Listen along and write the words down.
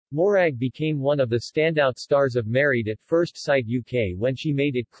Morag became one of the standout stars of Married at First Sight UK when she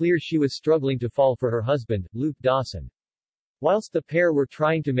made it clear she was struggling to fall for her husband, Luke Dawson. Whilst the pair were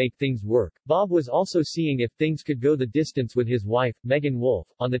trying to make things work, Bob was also seeing if things could go the distance with his wife, Megan Wolfe,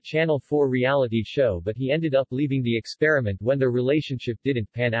 on the Channel 4 reality show, but he ended up leaving the experiment when their relationship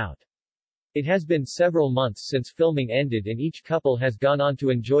didn't pan out. It has been several months since filming ended and each couple has gone on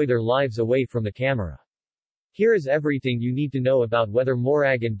to enjoy their lives away from the camera. Here is everything you need to know about whether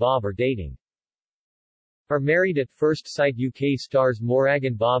Morag and Bob are dating. Are Married at First Sight UK stars Morag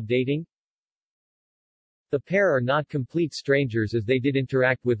and Bob dating? The pair are not complete strangers as they did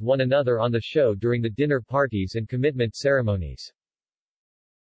interact with one another on the show during the dinner parties and commitment ceremonies.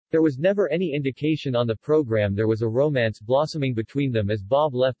 There was never any indication on the program there was a romance blossoming between them as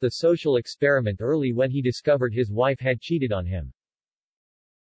Bob left the social experiment early when he discovered his wife had cheated on him.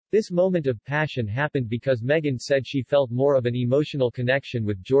 This moment of passion happened because Megan said she felt more of an emotional connection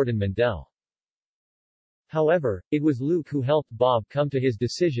with Jordan Mandel. However, it was Luke who helped Bob come to his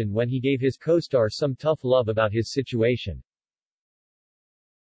decision when he gave his co-star some tough love about his situation.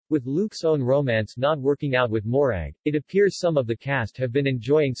 With Luke's own romance not working out with Morag, it appears some of the cast have been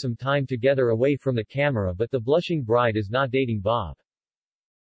enjoying some time together away from the camera, but the blushing bride is not dating Bob.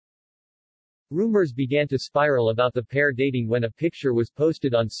 Rumors began to spiral about the pair dating when a picture was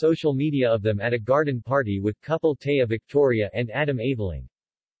posted on social media of them at a garden party with couple Taya Victoria and Adam Aveling.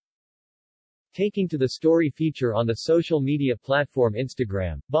 Taking to the story feature on the social media platform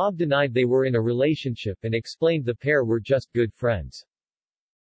Instagram, Bob denied they were in a relationship and explained the pair were just good friends.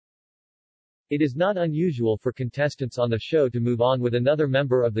 It is not unusual for contestants on the show to move on with another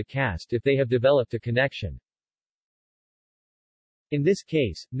member of the cast if they have developed a connection. In this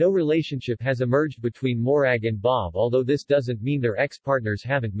case, no relationship has emerged between Morag and Bob, although this doesn't mean their ex-partners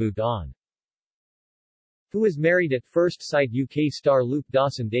haven't moved on. Who is Married at First Sight UK star Luke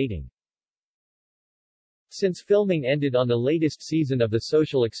Dawson dating? Since filming ended on the latest season of The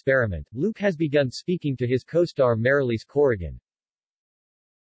Social Experiment, Luke has begun speaking to his co-star Marylise Corrigan.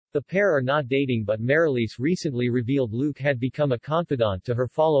 The pair are not dating, but Marylise recently revealed Luke had become a confidant to her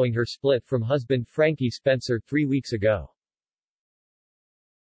following her split from husband Frankie Spencer 3 weeks ago.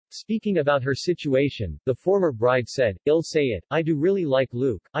 Speaking about her situation, the former bride said, "I'll say it, I do really like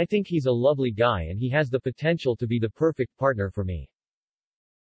Luke, I think he's a lovely guy and he has the potential to be the perfect partner for me.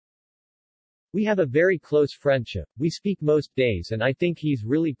 We have a very close friendship, we speak most days and I think he's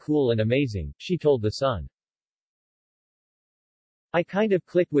really cool and amazing," she told The Sun. "I kind of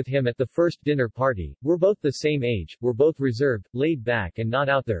clicked with him at the first dinner party, we're both the same age, we're both reserved, laid back and not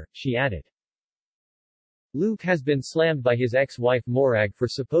out there," she added. Luke has been slammed by his ex-wife Morag for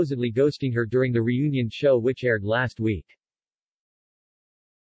supposedly ghosting her during the reunion show which aired last week.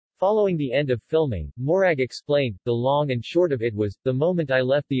 Following the end of filming, Morag explained, "The long and short of it was, the moment I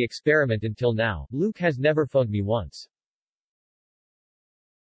left the experiment until now, Luke has never phoned me once.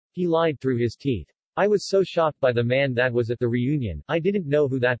 He lied through his teeth. I was so shocked by the man that was at the reunion, I didn't know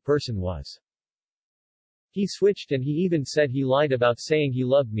who that person was. He switched and he even said he lied about saying he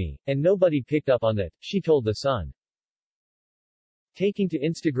loved me, and nobody picked up on that," she told The Sun. Taking to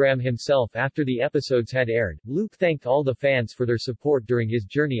Instagram himself after the episodes had aired, Luke thanked all the fans for their support during his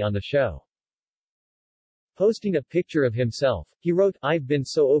journey on the show. Posting a picture of himself, he wrote, "I've been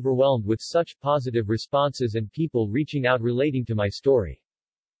so overwhelmed with such positive responses and people reaching out relating to my story.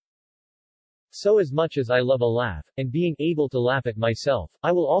 So as much as I love a laugh, and being able to laugh at myself,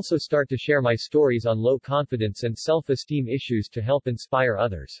 I will also start to share my stories on low confidence and self-esteem issues to help inspire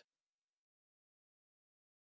others.